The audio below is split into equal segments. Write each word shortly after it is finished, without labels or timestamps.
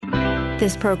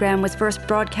This program was first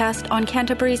broadcast on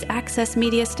Canterbury's access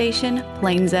media station,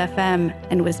 Plains FM,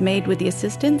 and was made with the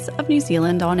assistance of New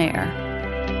Zealand On Air.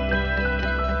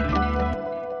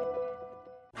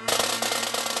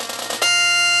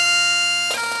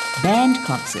 Band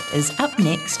Concert is up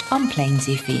next on Plains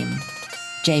FM.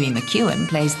 Jamie McEwen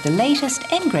plays the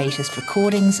latest and greatest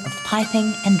recordings of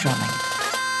piping and drumming.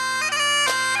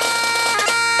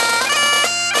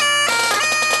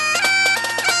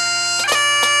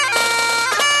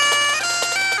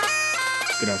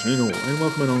 Good afternoon all, and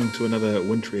welcome along to another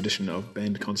wintry edition of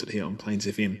Band Concert here on Plains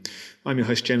FM. I'm your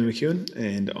host Jamie McEwen,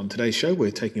 and on today's show we're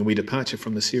taking a wee departure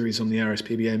from the series on the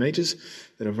RSPBA Majors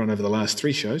that have run over the last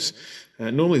three shows.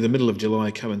 Normally the middle of July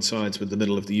coincides with the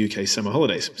middle of the UK summer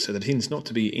holidays, so there tends not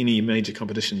to be any major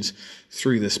competitions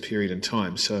through this period in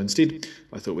time. So instead,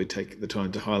 I thought we'd take the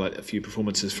time to highlight a few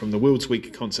performances from the World's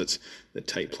Week concerts that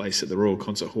take place at the Royal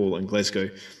Concert Hall in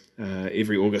Glasgow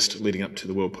every August leading up to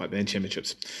the World Pipe Band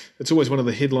Championships. It's always one of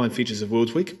the headline features of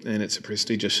World's Week, and it's a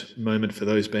prestigious moment for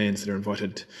those bands that are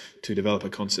invited to develop a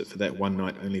concert for that one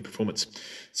night only performance.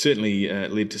 Certainly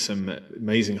led to some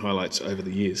amazing highlights over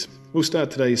the years. We'll start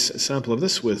today's sample of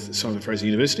this with Simon Fraser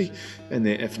University and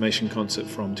their Affirmation concert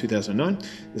from 2009.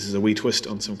 This is a wee twist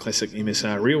on some classic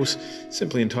MSR reels,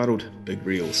 simply entitled Big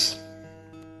Reels.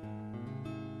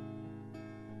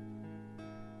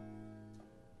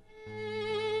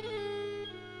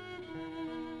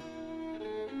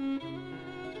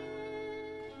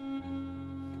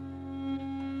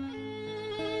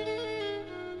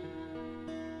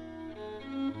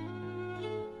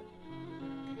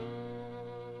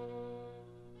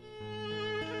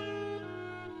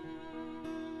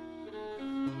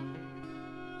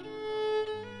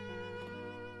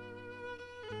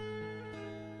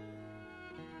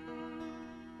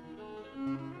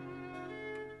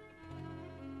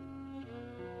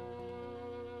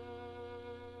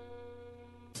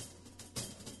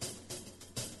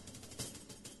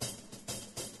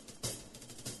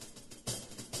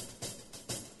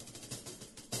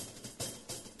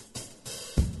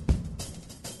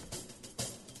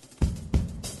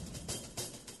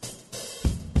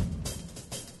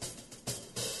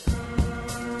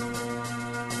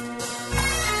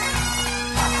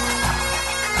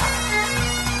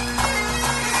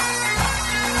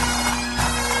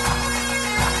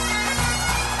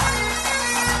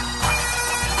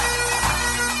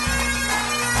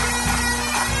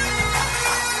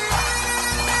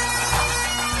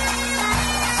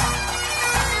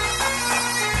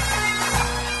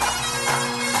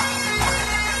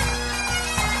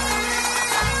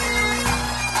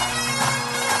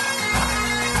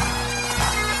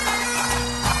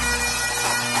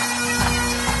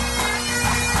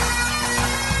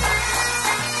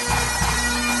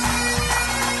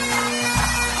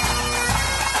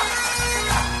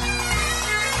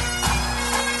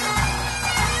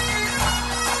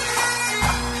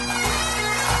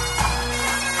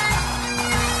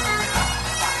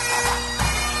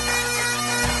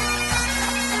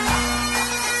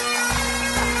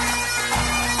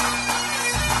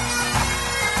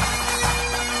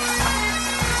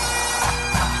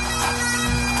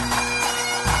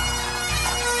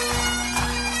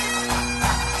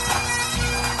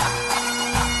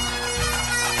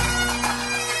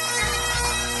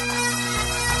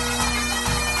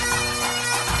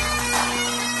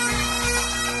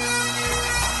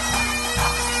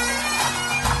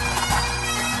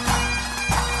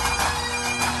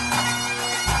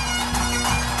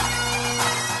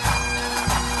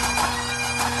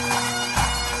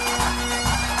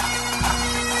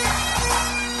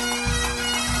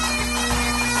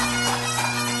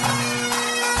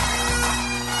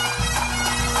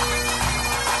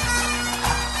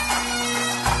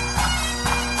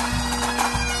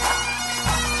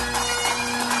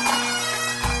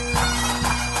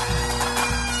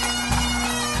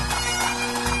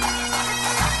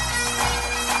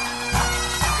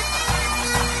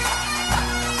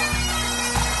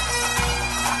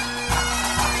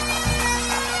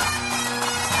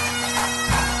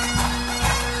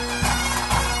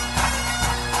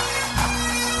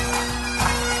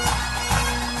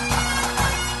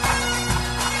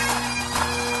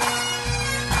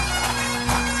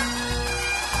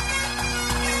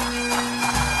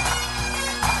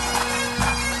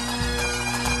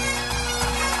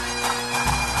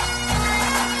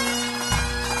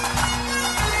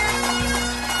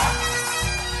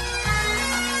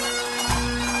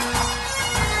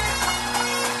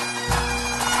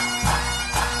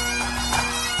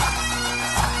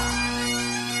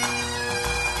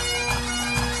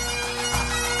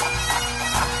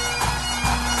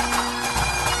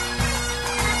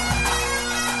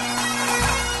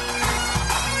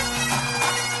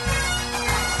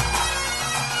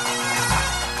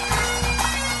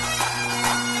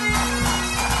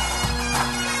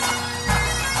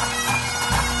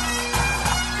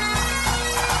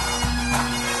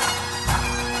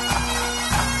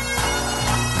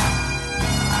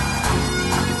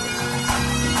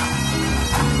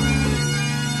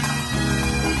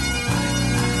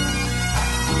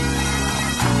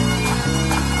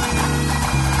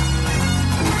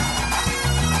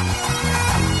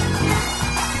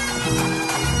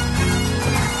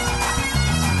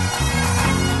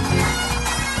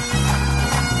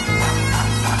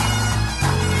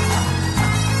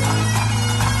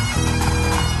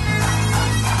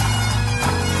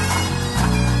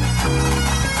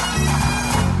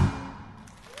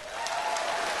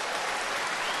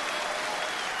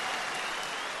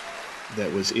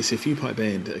 was SFU Pipe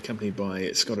Band, accompanied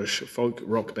by Scottish folk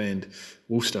rock band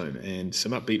Woolstone, and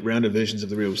some upbeat rounded versions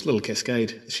of the reels Little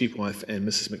Cascade, The Sheepwife, and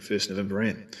Mrs McPherson of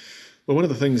Inverran. Well, one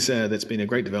of the things that's been a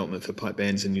great development for pipe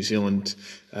bands in New Zealand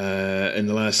in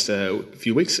the last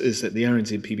few weeks is that the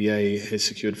RNZ PBA has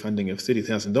secured funding of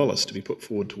 $30,000 to be put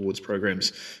forward towards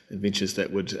programs and ventures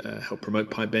that would help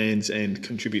promote pipe bands and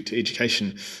contribute to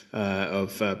education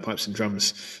of pipes and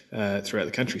drums throughout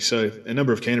the country. So a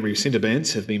number of Canterbury centre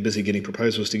bands have been busy getting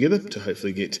proposals together to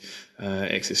hopefully get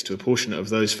access to a portion of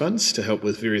those funds to help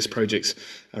with various projects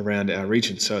around our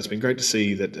region. So it's been great to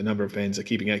see that a number of bands are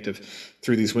keeping active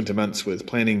through these winter months with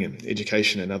planning and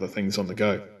education and other things on the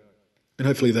go. And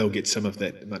hopefully they'll get some of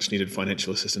that much needed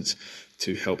financial assistance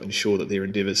to help ensure that their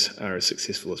endeavours are as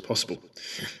successful as possible.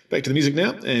 Back to the music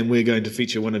now, and we're going to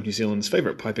feature one of New Zealand's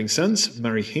favourite piping sons,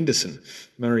 Murray Henderson.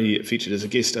 Murray featured as a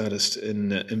guest artist in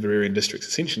Inverarian District's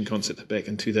Ascension concert back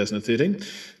in 2013,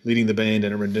 leading the band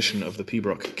in a rendition of the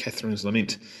Pibroch Catherine's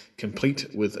Lament, complete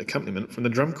with accompaniment from the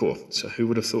drum corps. So who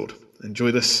would have thought?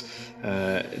 Enjoy this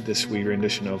wee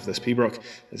rendition of this Pibroch,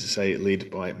 as I say,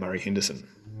 led by Murray Henderson.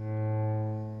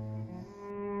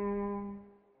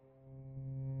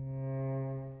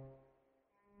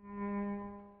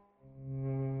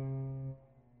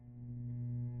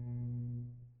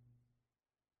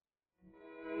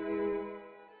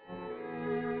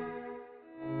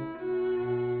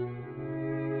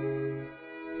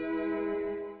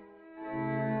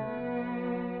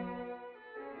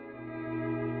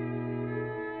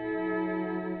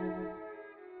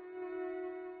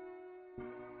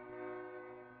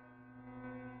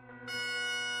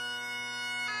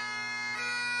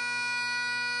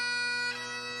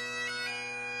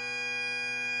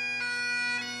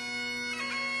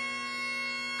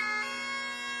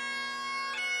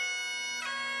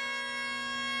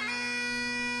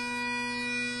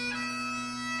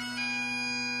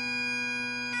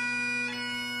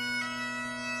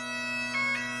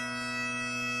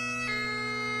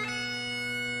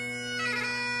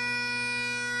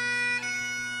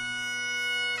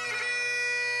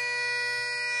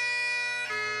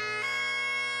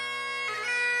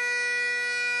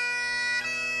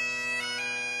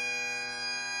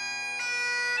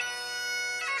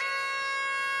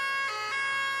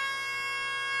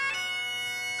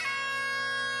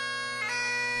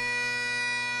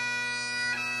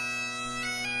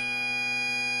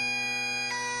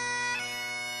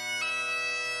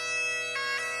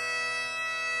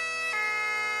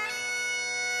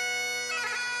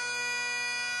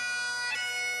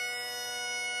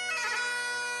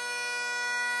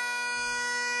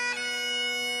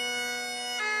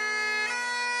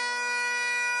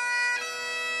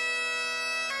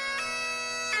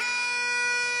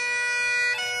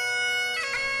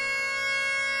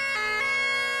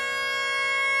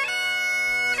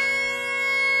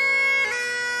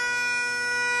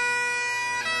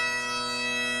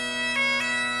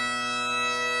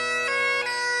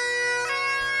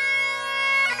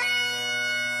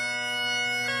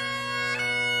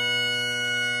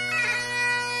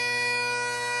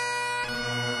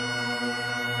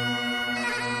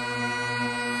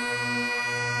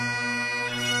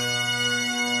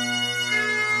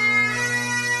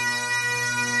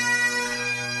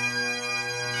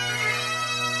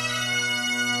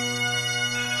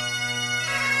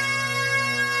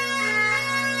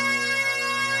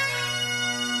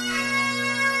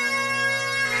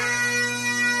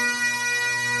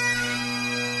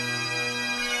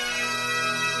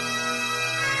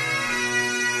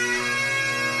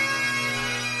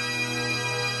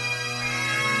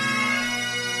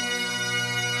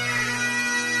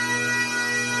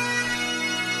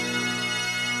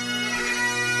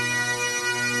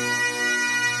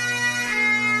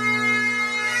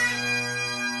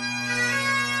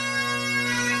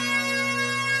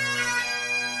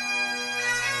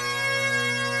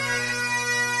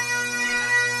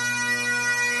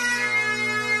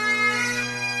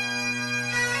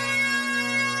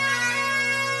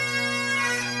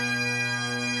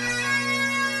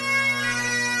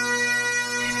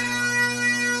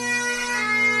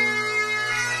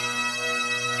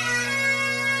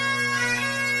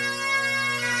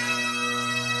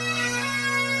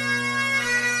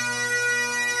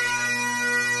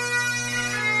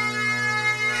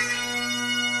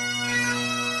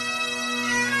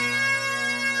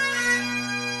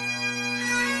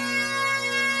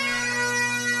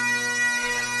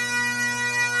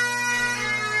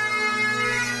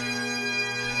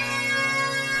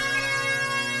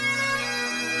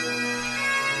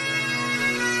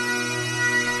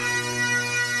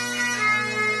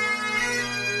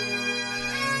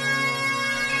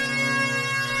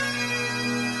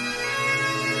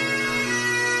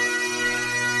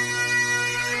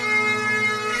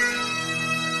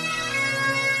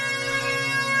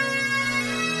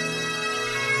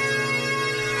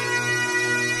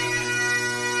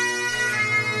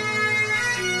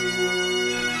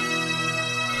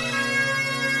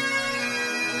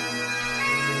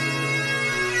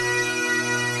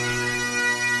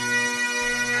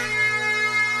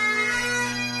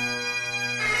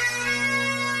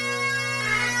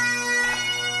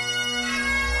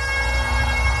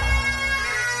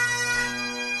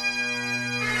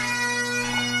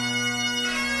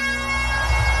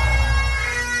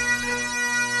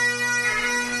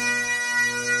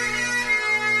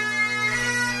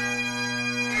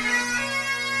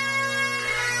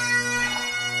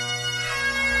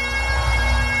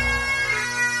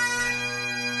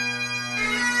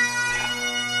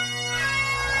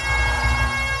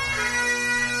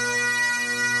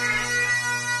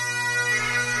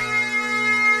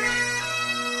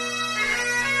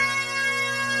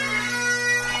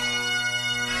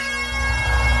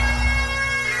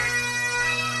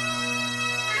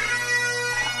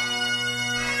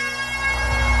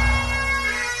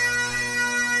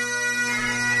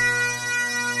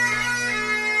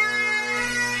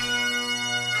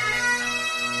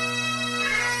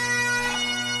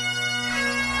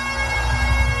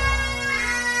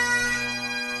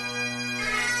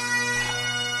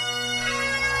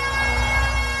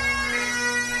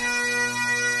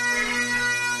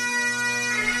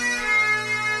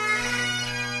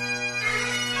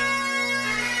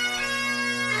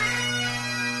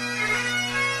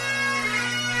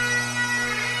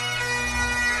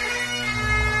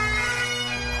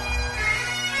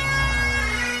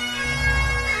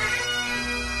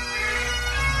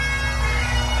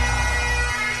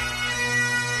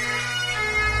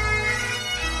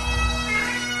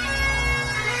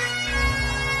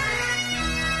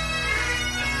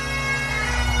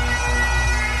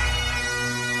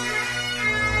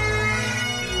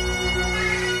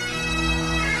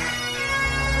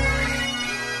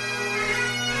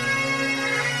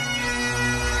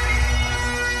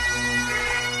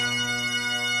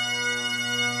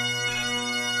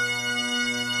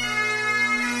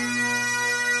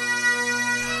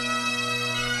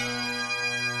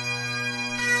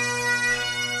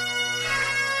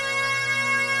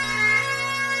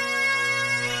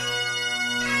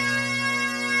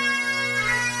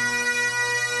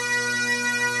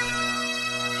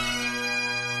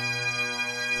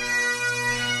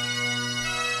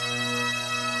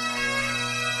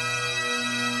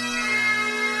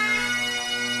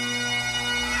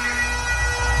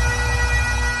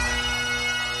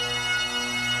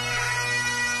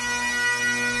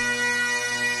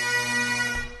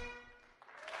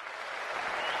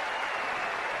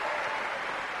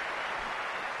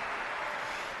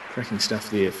 cracking stuff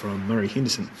there from Murray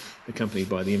Henderson, accompanied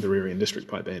by the Inverary and District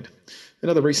Pipe Band. In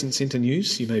other recent centre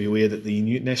news, you may be aware that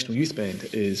the National Youth Band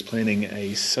is planning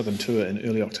a southern tour in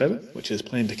early October, which is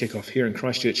planned to kick off here in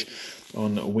Christchurch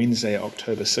on Wednesday,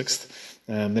 October 6th.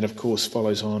 That, of course,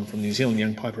 follows on from the New Zealand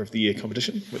Young Piper of the Year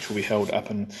competition, which will be held up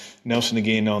in Nelson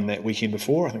again on that weekend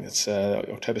before. I think it's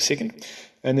October 2nd.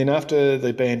 And then after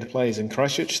the band plays in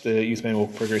Christchurch, the youth band will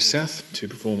progress south to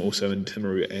perform also in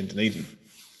Timaru and Dunedin.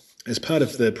 As part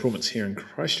of the performance here in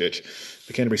Christchurch,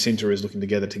 the Canterbury Centre is looking to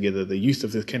gather together the youth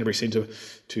of the Canterbury Centre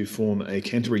to form a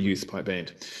Canterbury Youth Pipe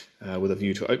Band, with a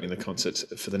view to opening the concert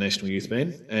for the National Youth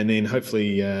Band, and then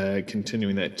hopefully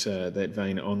continuing that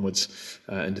vein onwards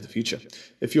into the future.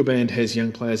 If your band has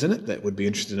young players in it that would be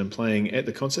interested in playing at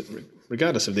the concert,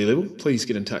 regardless of their level, please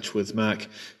get in touch with Mark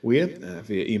Ware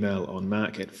via email on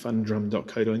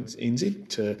mark@fundrum.co.nz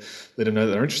to let him know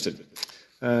that they're interested.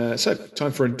 So,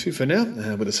 time for a two for now,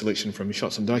 with a selection from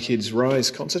Shots and Dykehead's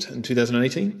Rise concert in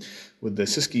 2018, with the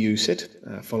Siskiyou set,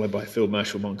 followed by Field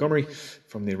Marshal Montgomery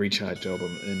from their Recharged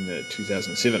album in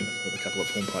 2007, with a couple of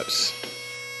hornpipes.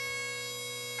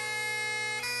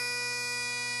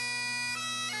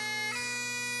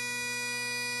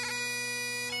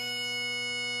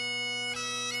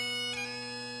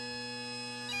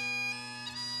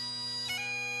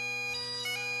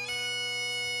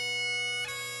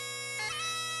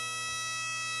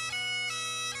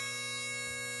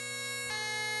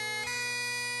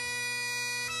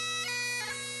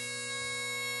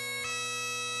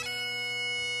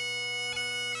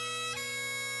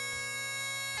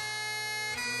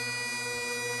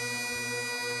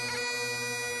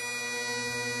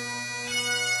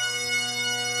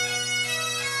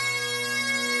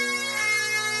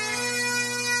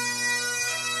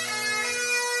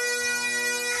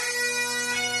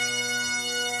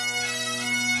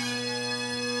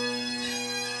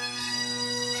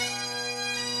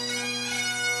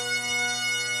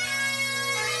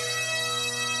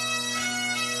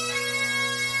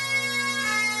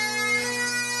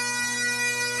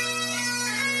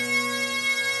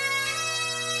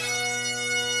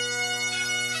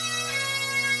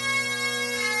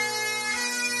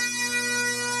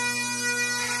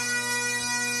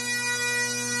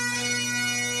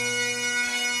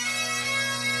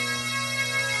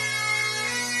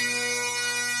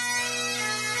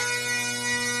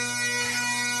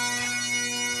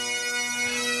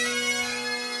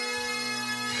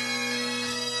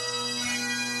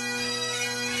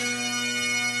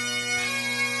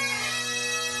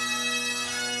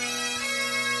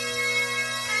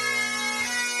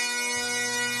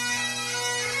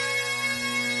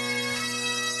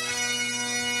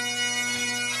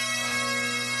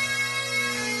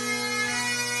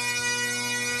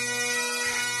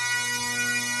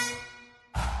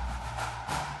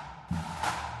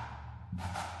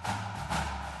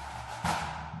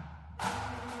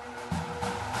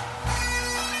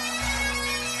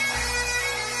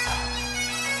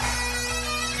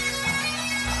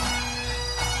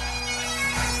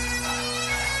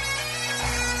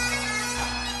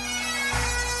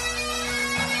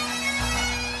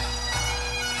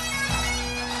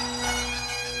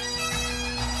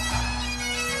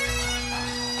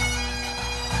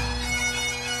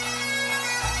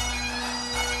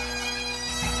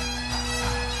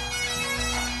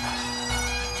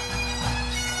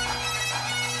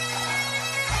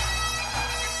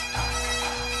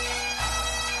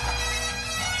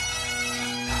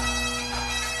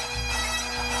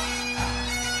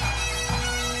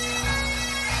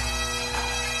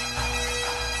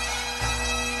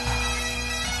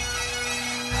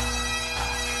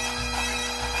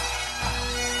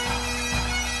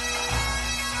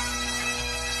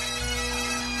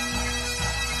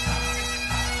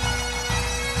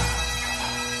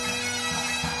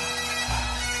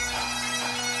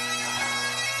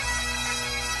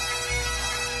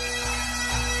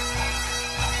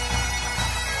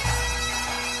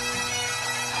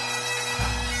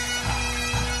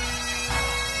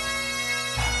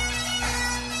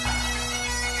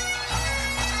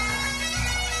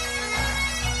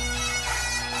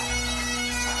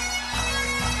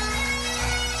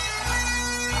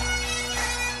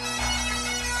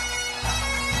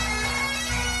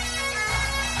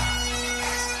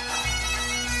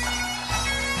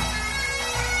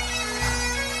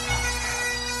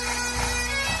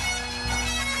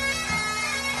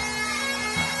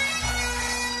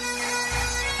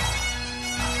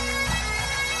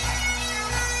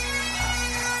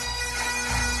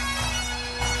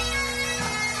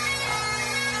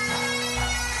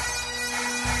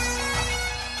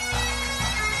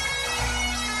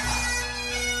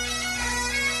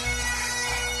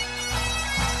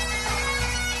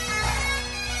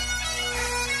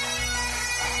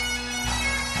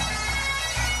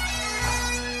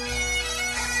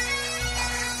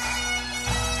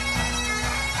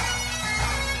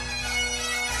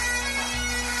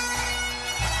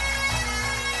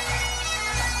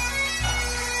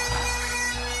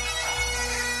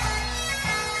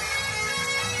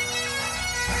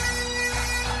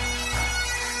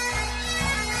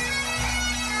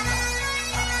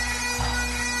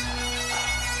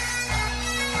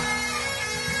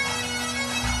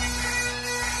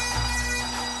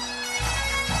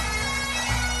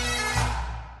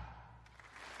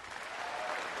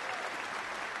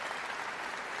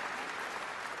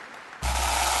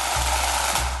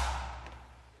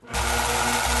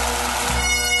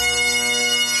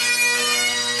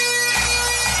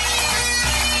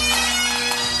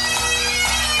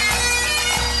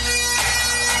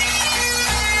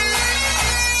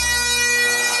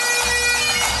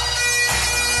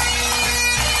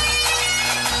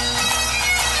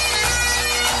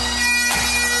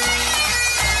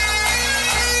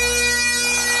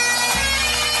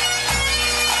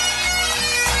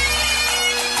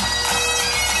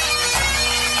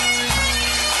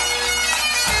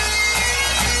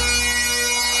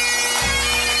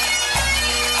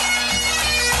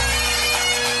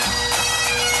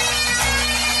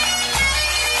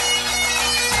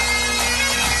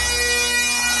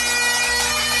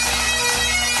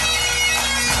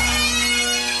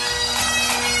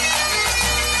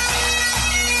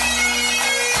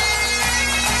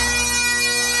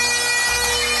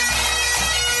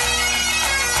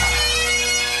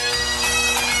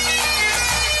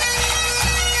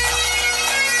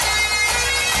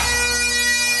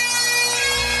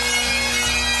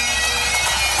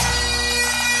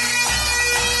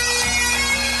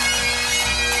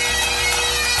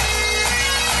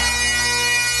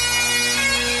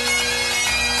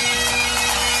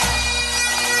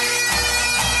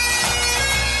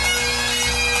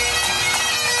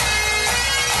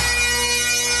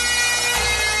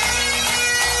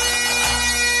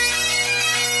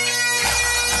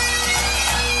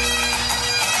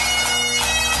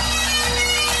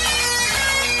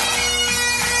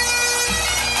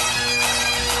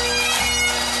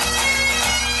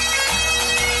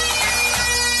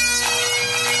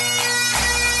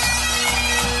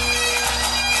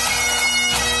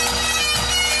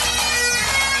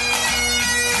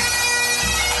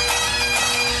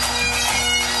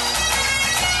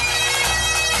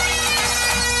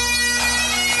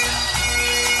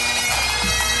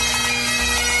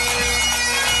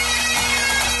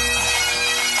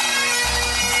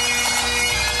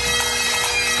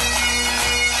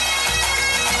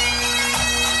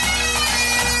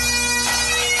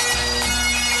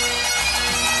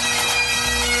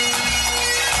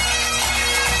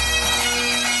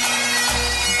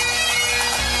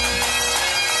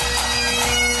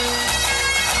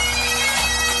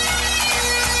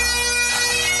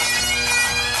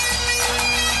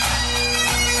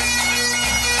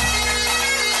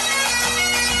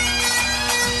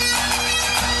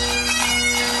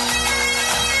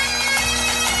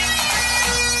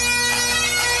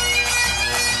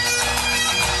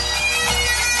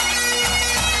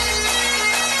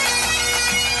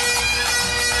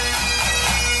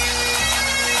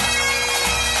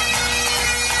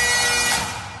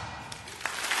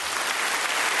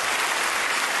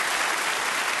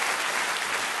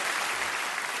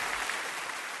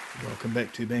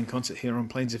 back to Band Concert here on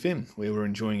Plains FM, where we're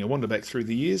enjoying a wander back through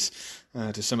the years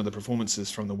to some of the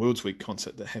performances from the World's Week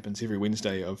concert that happens every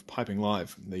Wednesday of Piping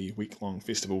Live, the week-long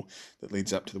festival that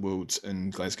leads up to the Worlds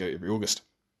in Glasgow every August.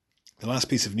 The last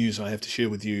piece of news I have to share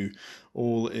with you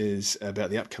all is about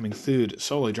the upcoming third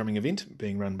solo drumming event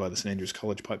being run by the St Andrews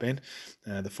College Pipe Band.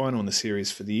 The final in the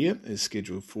series for the year is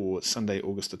scheduled for Sunday,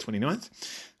 August the 29th.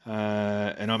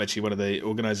 And I'm actually one of the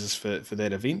organisers for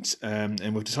that event,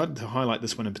 and we've decided to highlight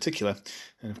this one in particular,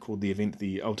 and have called the event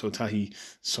the Aotearoa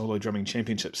Solo Drumming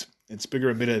Championships. It's bigger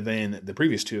and better than the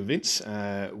previous two events,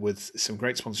 with some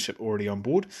great sponsorship already on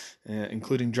board,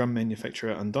 including drum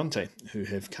manufacturer Andante, who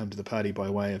have come to the party by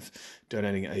way of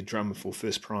donating a drum for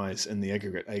first prize in the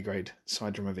aggregate A-grade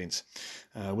side drum events.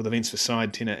 With events for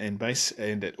side, tenor and bass,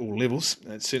 and at all levels,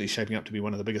 it's certainly shaping up to be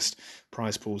one of the biggest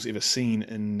prize pools ever seen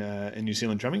in New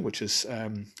Zealand drumming, which is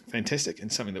fantastic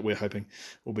and something that we're hoping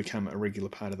will become a regular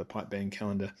part of the pipe band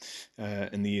calendar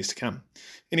in the years to come.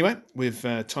 Anyway, we've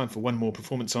time for one more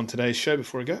performance on today's show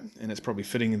before I go, and it's probably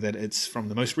fitting that it's from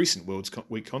the most recent World's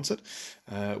Week concert,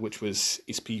 which was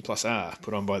SP+R,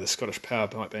 put on by the Scottish Power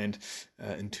Pipe Band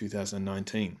in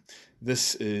 2019.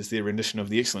 This is their rendition of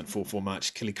the excellent 4/4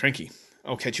 March Killy Cranky.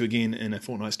 I'll catch you again in a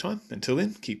fortnight's time. Until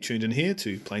then, keep tuned in here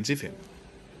to Plains FM.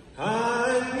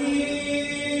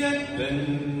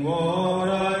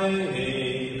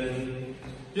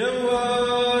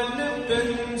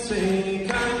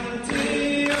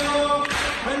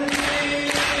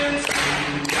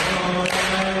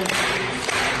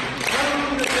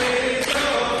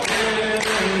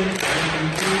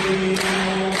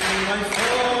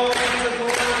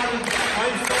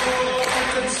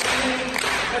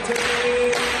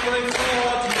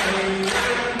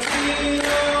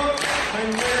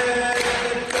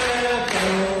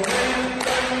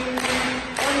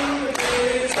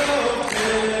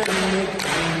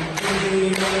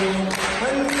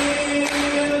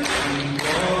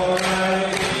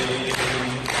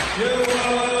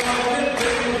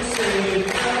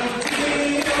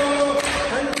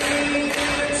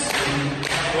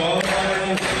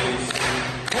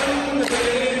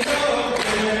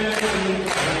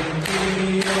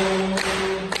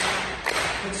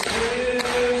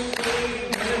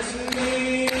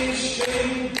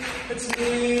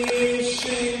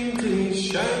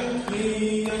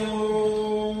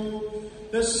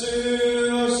 The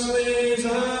sewer slaves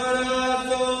are at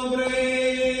the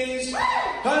braes,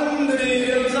 and the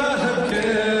reels are